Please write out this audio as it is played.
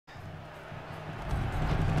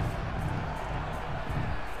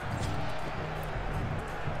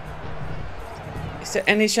Is there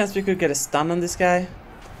any chance we could get a stun on this guy?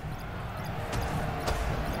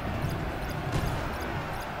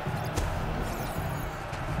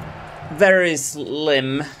 Very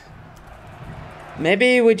slim.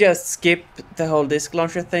 Maybe we just skip the whole disc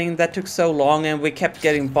launcher thing. That took so long and we kept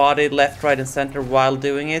getting bodied left, right and center while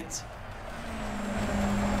doing it.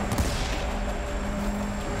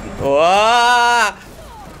 Whoa!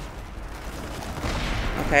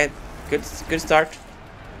 Okay, good start.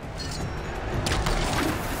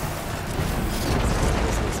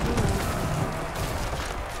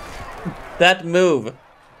 That move.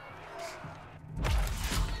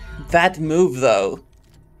 That move though.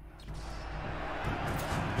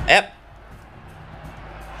 Yep.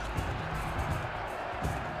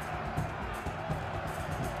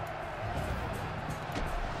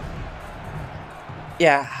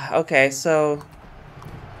 Yeah, okay, so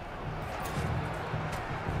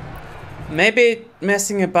maybe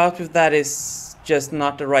messing about with that is just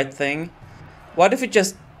not the right thing. What if we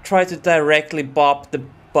just try to directly bop the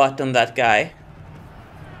butt on that guy?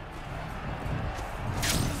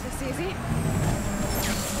 Is this easy?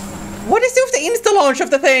 What is it with the insta launch of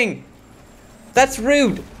the thing? That's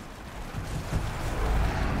rude.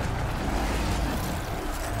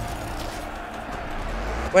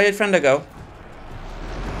 Where did Frenda go?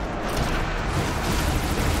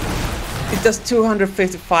 It does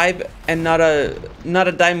 255 and not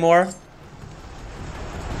a dime more.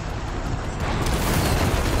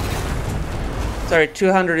 Sorry,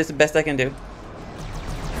 200 is the best I can do.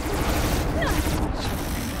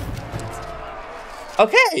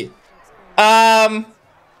 Okay.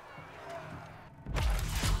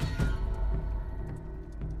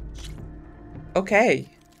 Okay.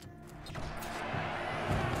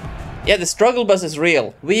 Yeah, the struggle bus is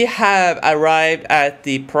real. We have arrived at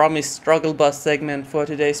the promised struggle bus segment for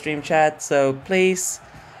today's stream chat, so please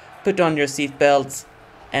put on your seatbelts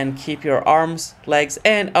and keep your arms, legs,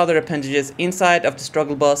 and other appendages inside of the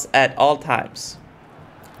struggle bus at all times.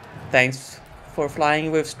 Thanks for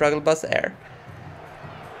flying with Struggle Bus Air.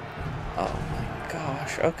 Oh my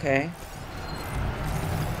gosh, okay.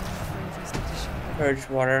 Purge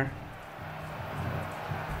water.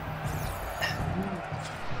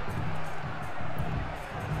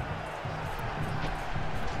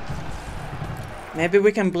 Maybe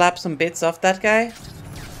we can blap some bits off that guy?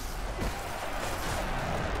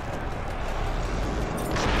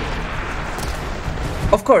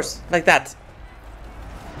 Of course, like that.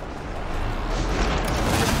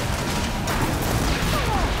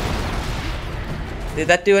 Did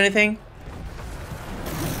that do anything?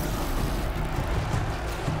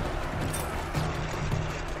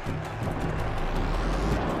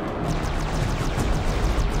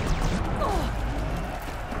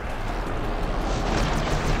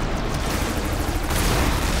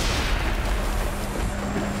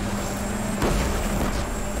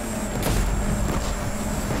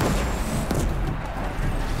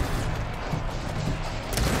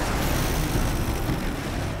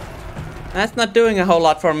 That's not doing a whole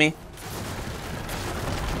lot for me.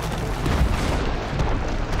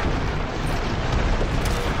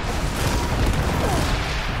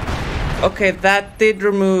 Okay, that did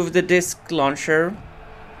remove the disc launcher.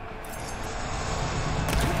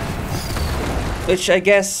 Which I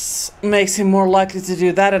guess makes him more likely to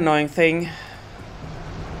do that annoying thing.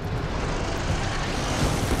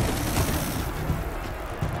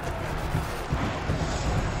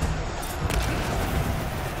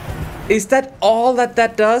 Is that all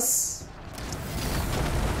that does?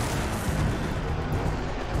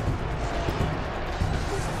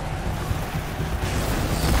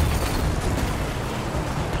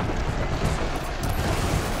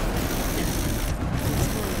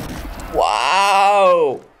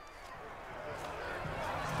 Wow!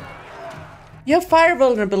 You have fire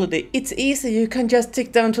vulnerability. It's easy, you can just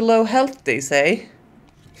tick down to low health, they say.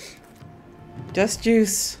 Just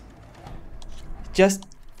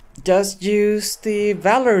use the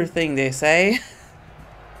Valor thing, they say.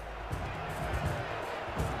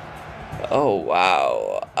 Oh,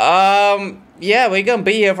 wow. Yeah, we're gonna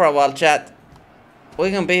be here for a while, chat.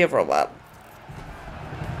 We're gonna be here for a while.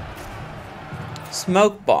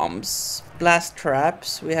 Smoke bombs, blast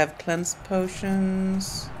traps, we have cleanse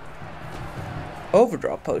potions,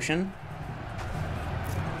 overdraw potion.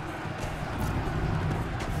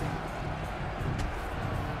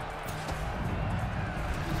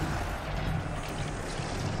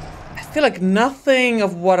 I feel like nothing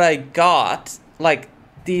of what I got like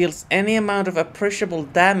deals any amount of appreciable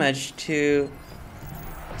damage to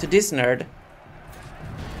this nerd.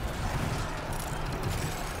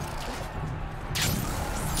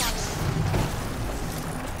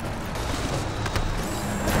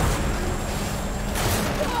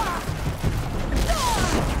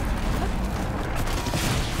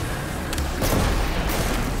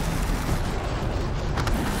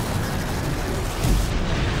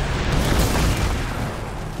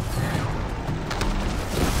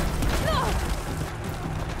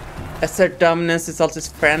 assert dominance, insult his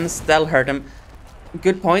friends, that'll hurt him.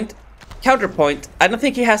 Good point. Counterpoint, I don't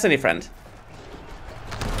think he has any friend.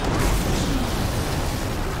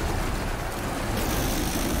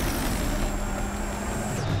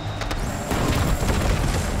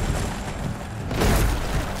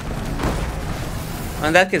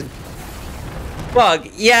 And that gets bug.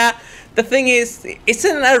 Yeah, the thing is, it's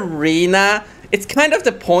an arena. It's kind of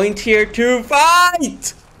the point here to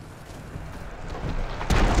fight.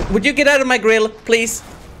 Would you get out of my grill, please?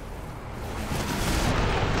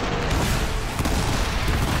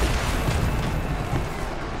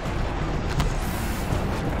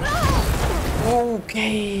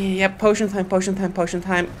 Okay, yeah, potion time, potion time, potion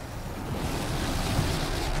time.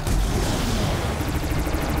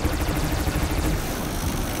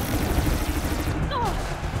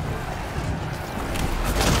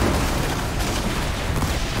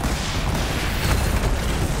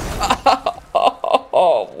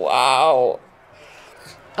 Oh, wow.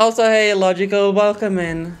 Also, hey, Logical, welcome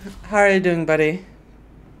in. How are you doing, buddy?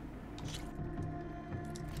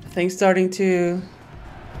 Things starting to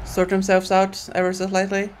sort themselves out ever so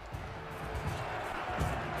slightly.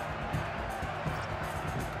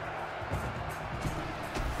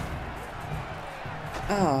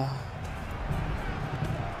 Oh.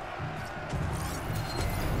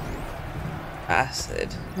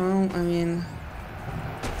 Acid. Well, I mean,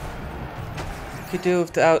 could do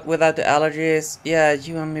without the allergies. Yeah,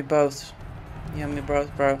 you and me both. You and me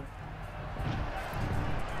both, bro.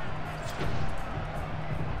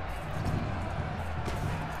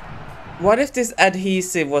 What if this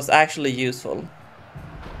adhesive was actually useful?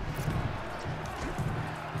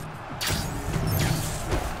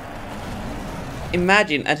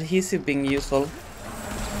 Imagine adhesive being useful.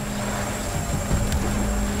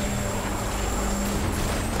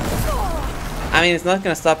 I mean, it's not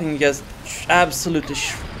gonna stop him just absolutely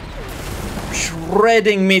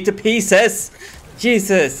shredding me to pieces.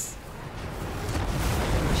 Jesus.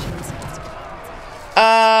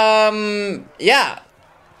 Yeah.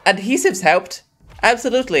 Adhesives helped.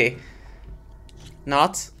 Absolutely.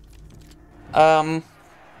 Not.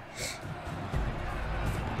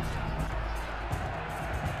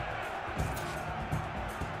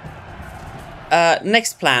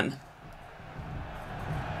 Next plan.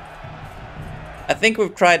 I think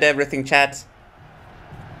we've tried everything, chat.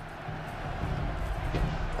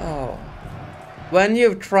 Oh. When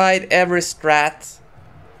you've tried every strat,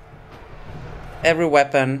 every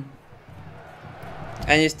weapon,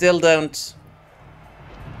 and you still don't...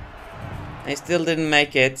 I still didn't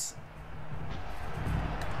make it.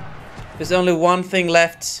 There's only one thing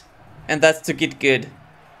left, and that's to get good.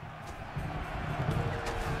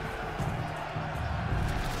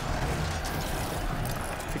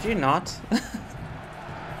 Could you not?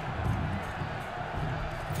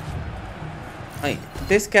 Like,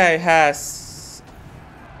 this guy has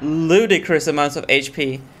ludicrous amounts of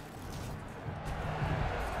HP.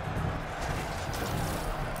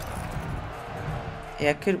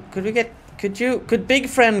 Yeah, could Big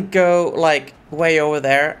Friend go like way over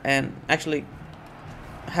there and actually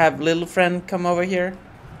have Little Friend come over here?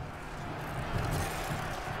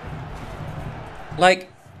 Like,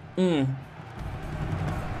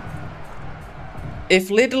 if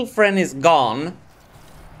Little Friend is gone,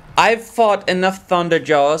 I've fought enough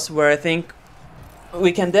Thunderjaws where I think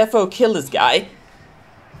we can defo kill this guy.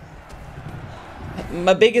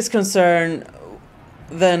 My biggest concern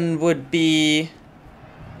then would be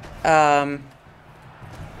the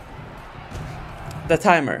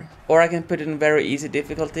timer, or I can put it in very easy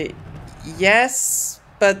difficulty. Yes,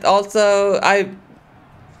 but also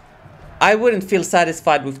I wouldn't feel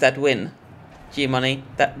satisfied with that win, G-Money.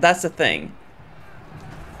 That's the thing.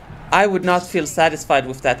 I would not feel satisfied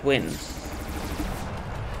with that win.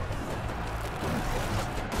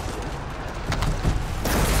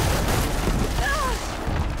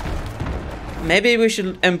 Maybe we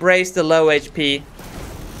should embrace the low HP.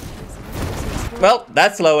 Well,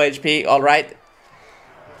 that's low HP, alright.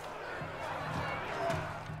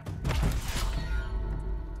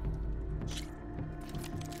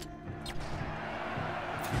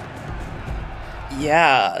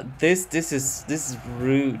 Yeah, this is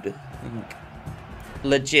rude.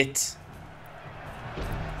 Legit.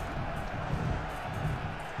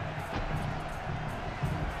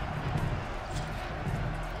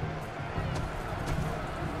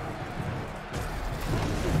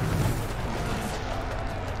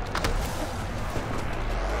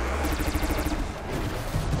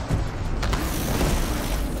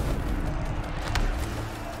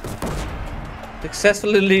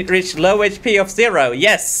 Successfully reached low HP of 0.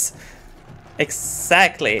 Yes,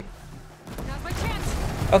 exactly. Not my chance.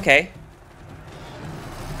 Okay.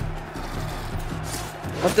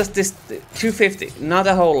 What does this do? 250. Not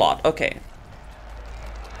a whole lot. Okay.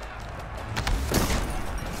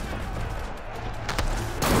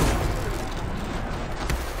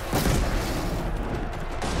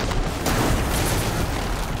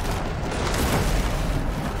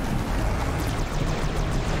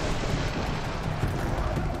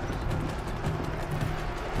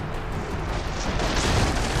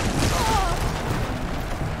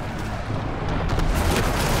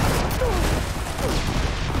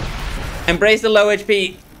 Embrace the low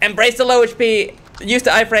HP. Embrace the low HP. Use the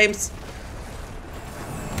iframes.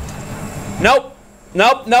 Nope.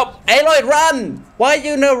 Nope. Nope. Aloy, run. Why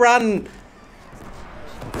you no run?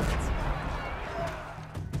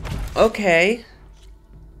 Okay.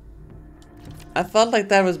 I felt like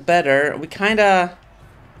that was better. We kinda...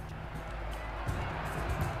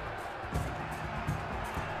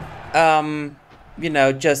 you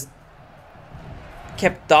know, just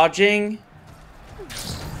kept dodging.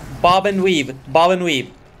 Bob and weave. Bob and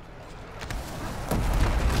weave.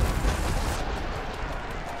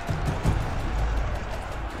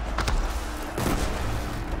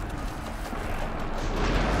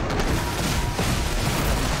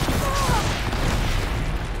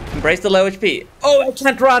 Embrace the low HP. Oh, I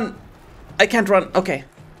can't run. I can't run. Okay.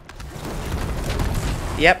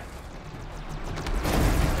 Yep.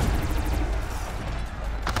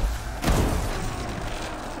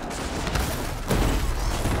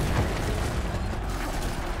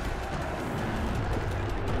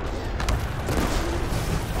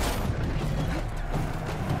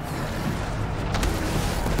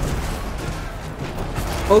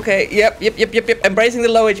 Okay, yep. Embracing the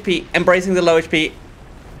low HP. Embracing the low HP.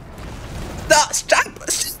 Stop!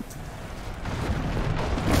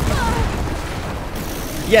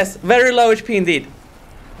 Yes, very low HP indeed.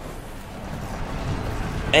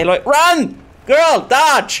 Aloy, run! Girl,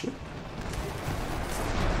 dodge!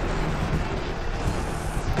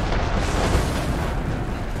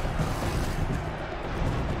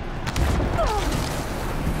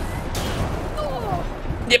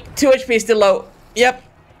 Yep, 2 HP still low. Yep.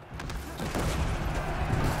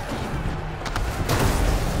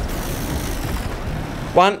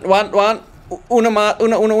 One.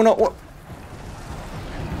 Uno.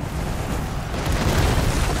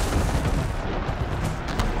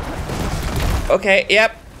 Okay,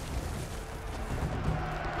 yep.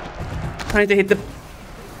 Trying to hit the...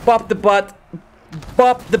 Bop the butt.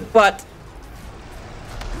 Bop the butt.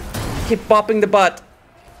 Keep bopping the butt.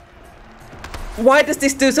 Why does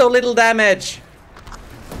this do so little damage?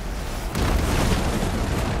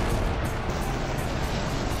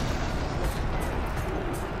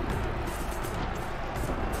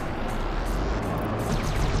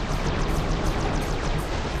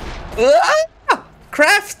 Ah!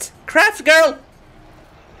 Craft girl.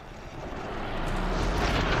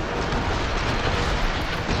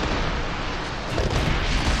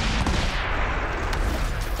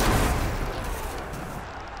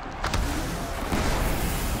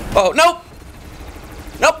 Oh, nope.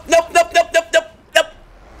 Nope.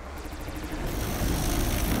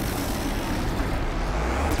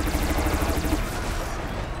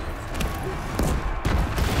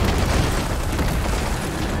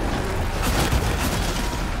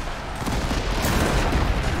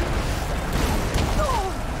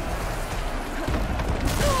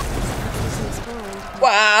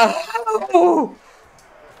 Wow!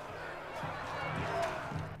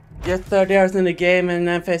 You're 30 hours in the game and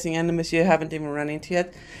I'm facing enemies you haven't even run into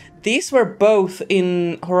yet. These were both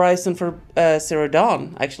in Horizon for Zero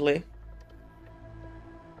Dawn, actually.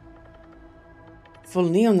 Full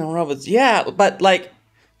neon and robots. Yeah, but like,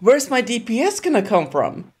 where's my DPS gonna come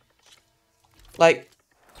from? Like,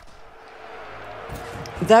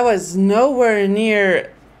 that was nowhere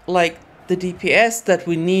near like the DPS that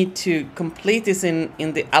we need to complete this in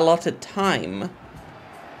the allotted time.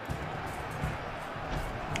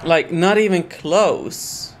 Like, not even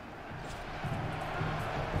close.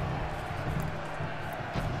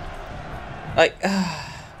 Like,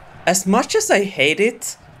 as much as I hate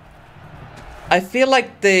it, I feel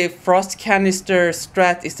like the frost canister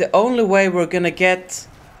strat is the only way we're gonna get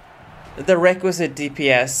the requisite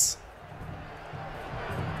DPS.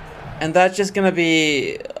 And that's just gonna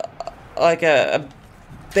be like a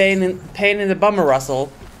pain in the bummer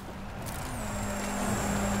rustle.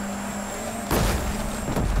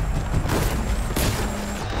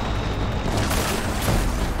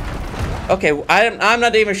 Okay, I'm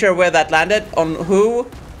not even sure where that landed. On who?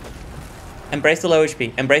 Embrace the low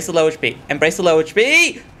HP. Embrace the low HP. Embrace the low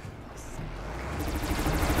HP!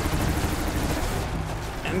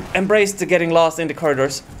 Embrace the getting lost in the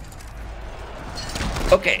corridors.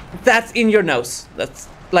 Okay, that's in your nose. That's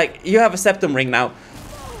like, you have a septum ring now.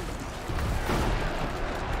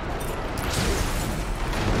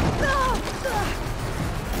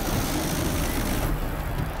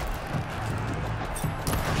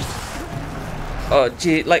 Oh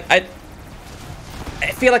gee, like I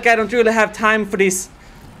feel like I don't really have time for this,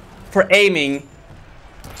 for aiming.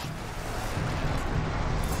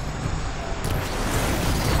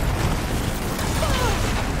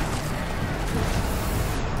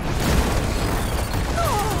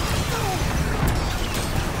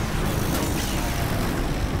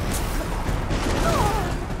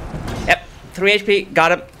 Yep, 3 HP,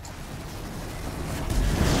 got him.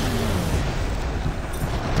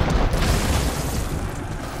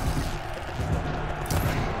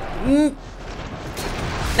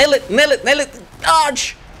 Nail it, nail it, nail it,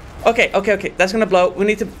 dodge! Okay, okay, okay, that's gonna blow. We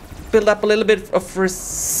need to build up a little bit of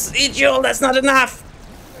residual. That's not enough!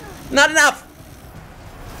 Not enough!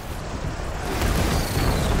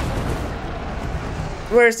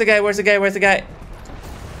 Where's the guy, where's the guy, where's the guy?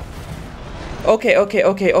 Okay, okay,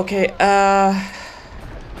 okay, okay,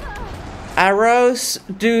 arrows,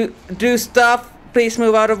 do stuff. Please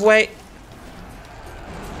move out of way.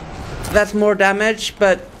 That's more damage,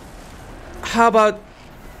 but how about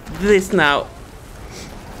this now?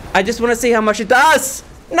 I just want to see how much it does.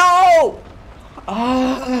 No!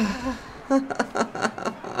 Oh.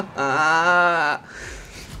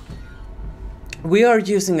 We are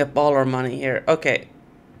using up all our money here. Okay.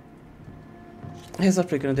 Here's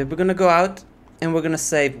what we're gonna do. We're gonna go out and we're gonna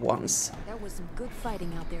save once. That was some good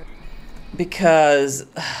fighting out there. Because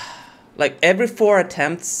like every 4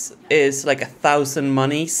 attempts is like 1,000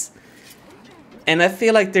 monies. And I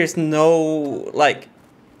feel like there's no like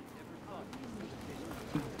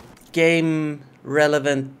game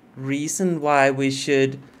relevant reason why we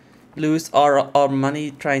should lose our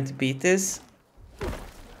money trying to beat this.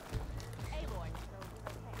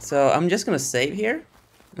 So I'm just gonna save here,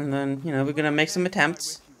 and then, you know, we're gonna make some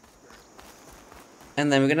attempts,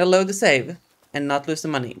 and then we're gonna load the save and not lose the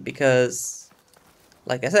money, because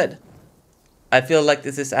like I said, I feel like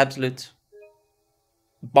this is absolute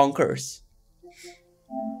bonkers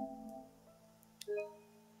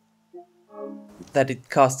that it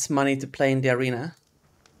costs money to play in the arena.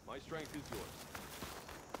 My strength is yours.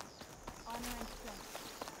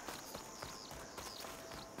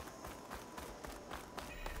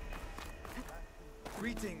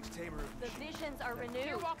 Greetings, tamer of The machines. visions are renewed.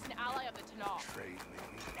 Here walks an ally of the Tanakh. Trade me.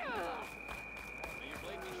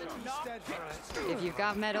 Steadfast. If you've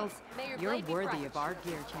got medals, May your you're blade be worthy bright. of our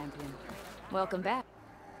gear, champion. Welcome back.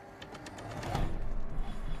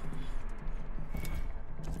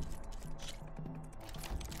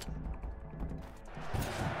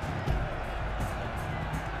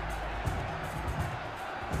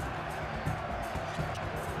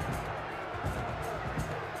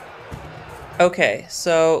 Okay,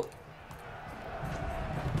 so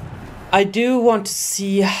I do want to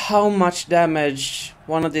see how much damage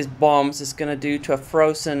one of these bombs is gonna do to a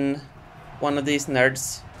frozen one of these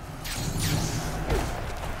nerds.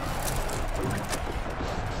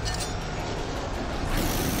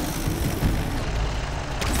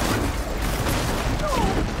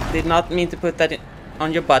 Did not mean to put that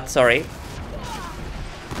on your butt, sorry.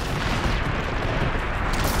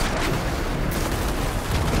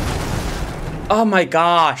 Oh my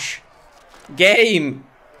gosh! Game!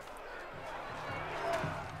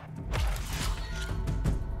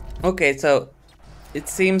 Okay, so it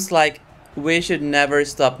seems like we should never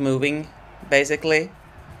stop moving, basically.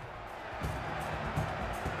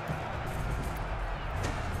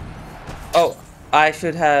 Oh, I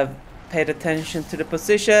should have paid attention to the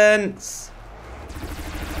positions.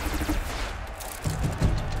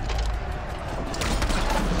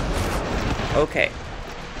 Okay.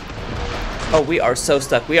 Oh, we are so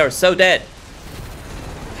stuck. We are so dead.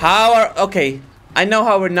 How are... Okay. I know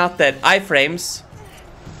how we're not dead. Iframes.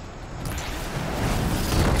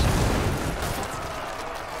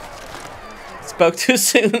 Spoke too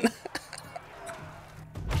soon.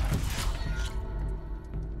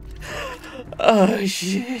 Oh,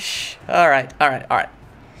 sheesh. Alright, alright, alright.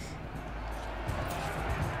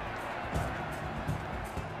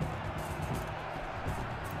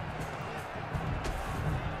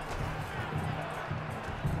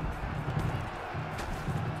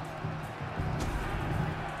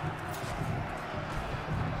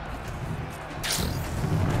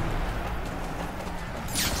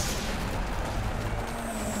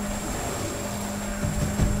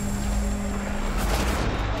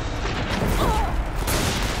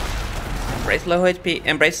 Embrace low HP.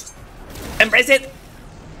 Embrace. Embrace it!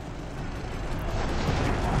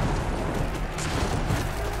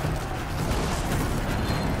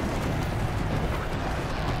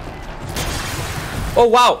 Oh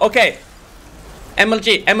wow, okay.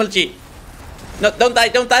 MLG, MLG. No, don't die,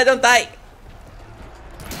 don't die, don't die.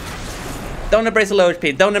 Don't embrace the low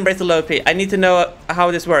HP, don't embrace the low HP. I need to know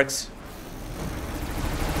how this works.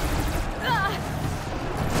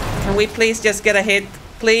 Can we please just get a hit,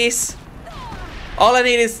 please? All I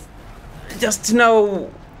need is just to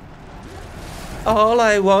know. All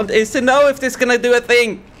I want is to know if this is gonna do a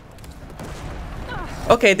thing.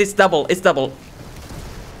 Okay, this double, it's double.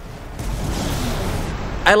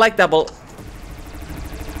 I like double.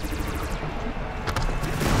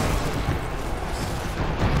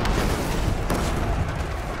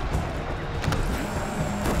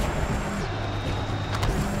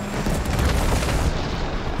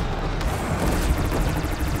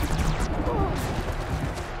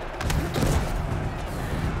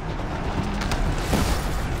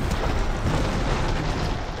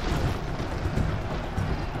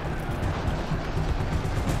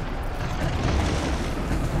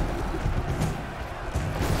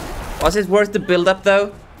 Was it worth the build-up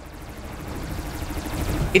though?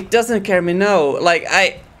 It doesn't care me, no. Like,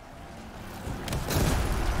 I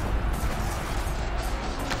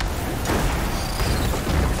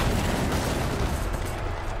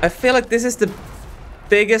feel like this is the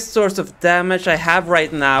biggest source of damage I have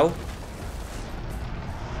right now.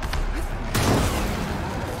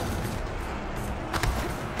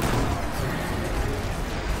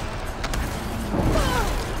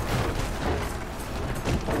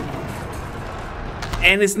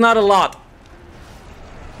 And it's not a lot.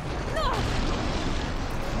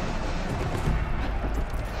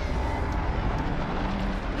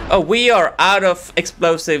 Oh, we are out of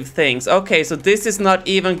explosive things. Okay, so this is not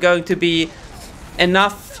even going to be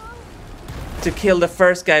enough to kill the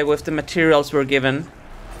first guy with the materials we're given.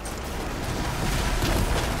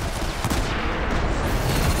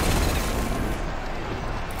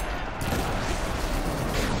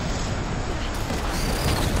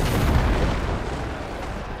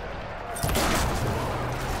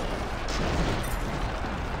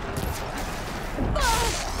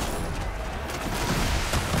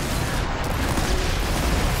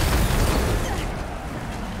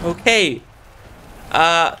 Okay.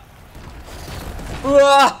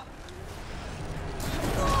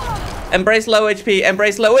 Embrace low HP.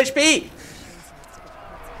 Embrace low HP.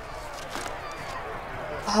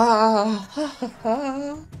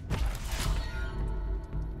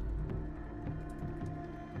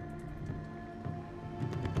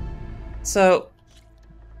 So,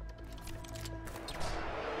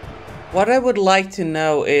 what I would like to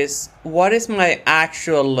know is, what is my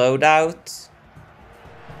actual loadout?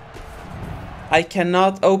 I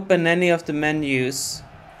cannot open any of the menus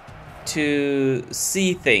to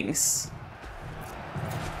see things.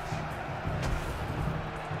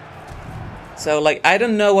 So, like, I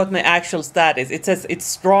don't know what my actual stat is. It says it's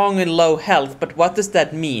strong and low health, but what does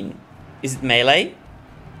that mean? Is it melee?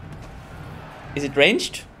 Is it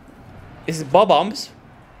ranged? Is it bob bombs?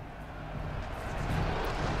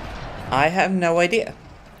 I have no idea.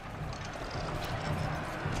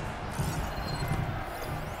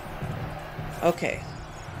 Okay.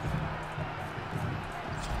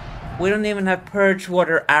 We don't even have purge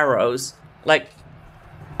water arrows. Like,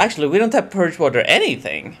 actually, we don't have purge water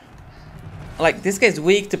anything. Like, this guy's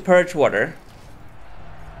weak to purge water.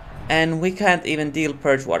 And we can't even deal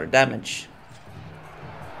purge water damage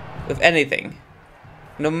with anything.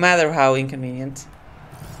 No matter how inconvenient.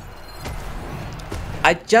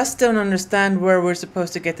 I just don't understand where we're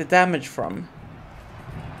supposed to get the damage from.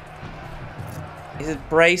 Is it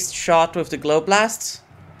braced shot with the glow blast?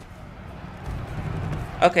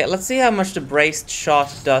 Okay, let's see how much the braced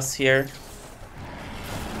shot does here.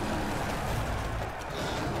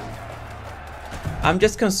 I'm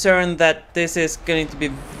just concerned that this is going to be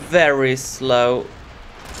very slow.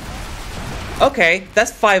 Okay,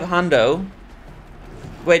 that's 500.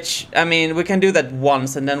 Which, I mean, we can do that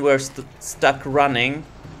once and then we're stuck running.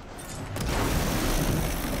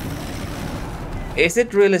 Is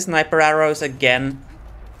it really sniper arrows again?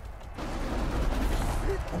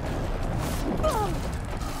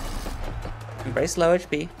 Embrace low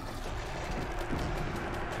HP.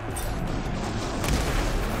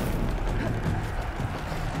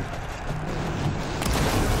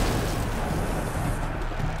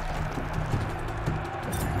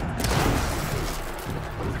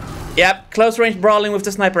 Yep, close range brawling with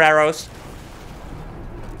the sniper arrows.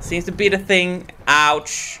 Seems to be the thing.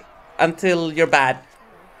 Ouch. Until you're bad.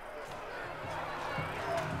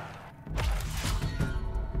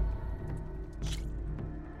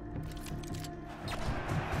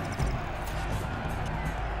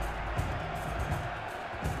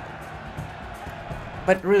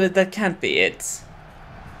 But really, that can't be it.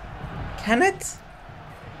 Can it?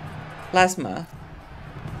 Plasma.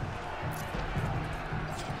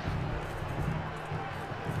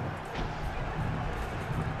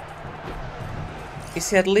 Is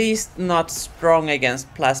he at least not strong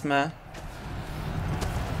against plasma?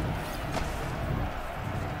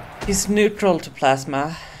 He's neutral to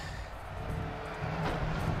plasma.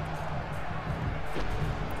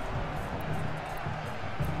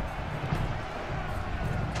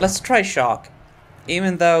 Let's try shock,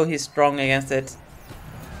 even though he's strong against it.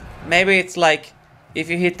 Maybe it's like, if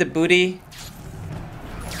you hit the booty,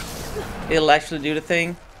 it'll actually do the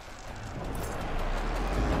thing.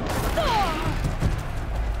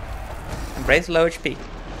 Embrace low HP.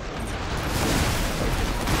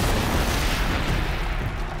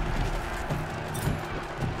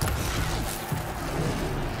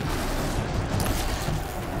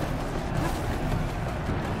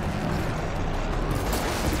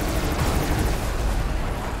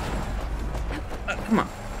 Come on.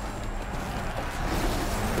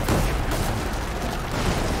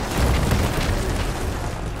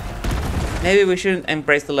 Maybe we shouldn't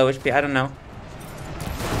embrace the low HP, I don't know.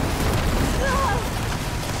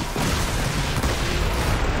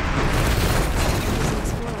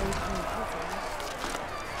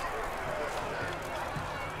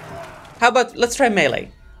 How about, let's try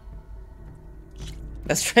melee.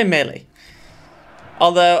 Let's try melee.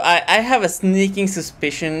 Although I have a sneaking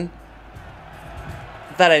suspicion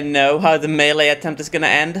that I know how the melee attempt is gonna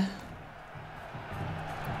end.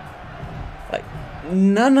 Like,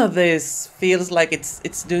 none of this feels like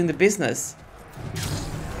it's doing the business.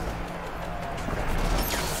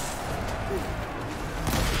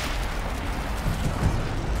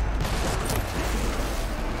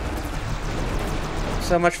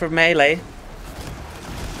 So much for melee.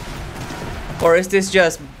 Or is this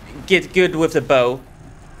just get good with the bow?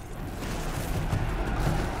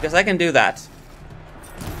 Because I can do that.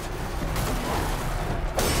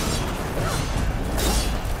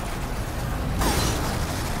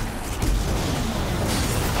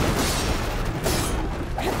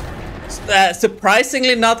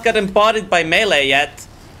 Surprisingly not got embodied by melee yet.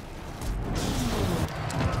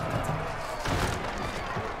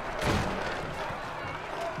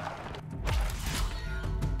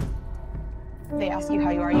 They ask you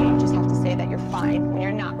how you are, you just have to say that you're fine when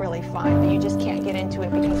you're not really fine, but you just can't get into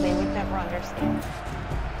it because they would never understand.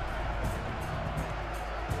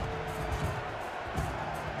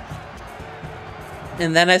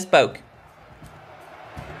 And then I spoke.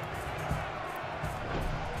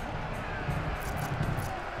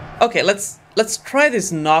 Okay, let's try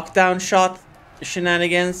this knockdown shot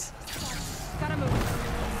shenanigans.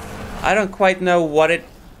 I don't quite know what if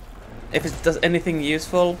it does anything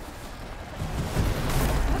useful.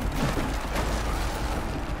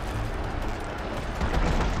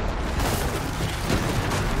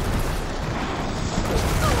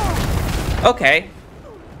 Okay,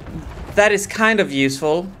 that is kind of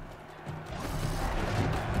useful.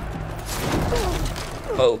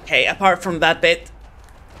 Okay, apart from that bit.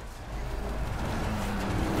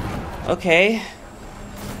 Okay.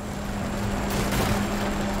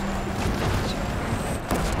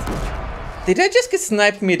 Did I just get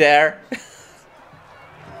sniped mid-air?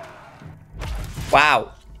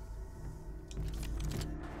 Wow.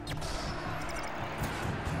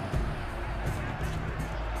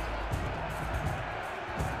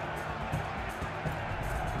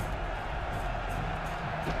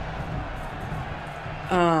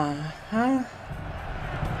 Uh-huh.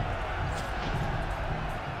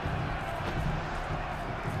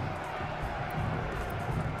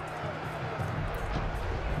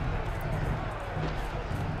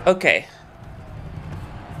 Okay.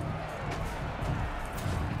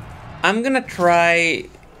 I'm gonna try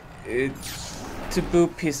to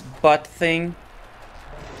boop his butt thing.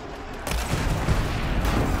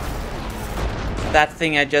 That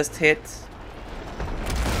thing I just hit.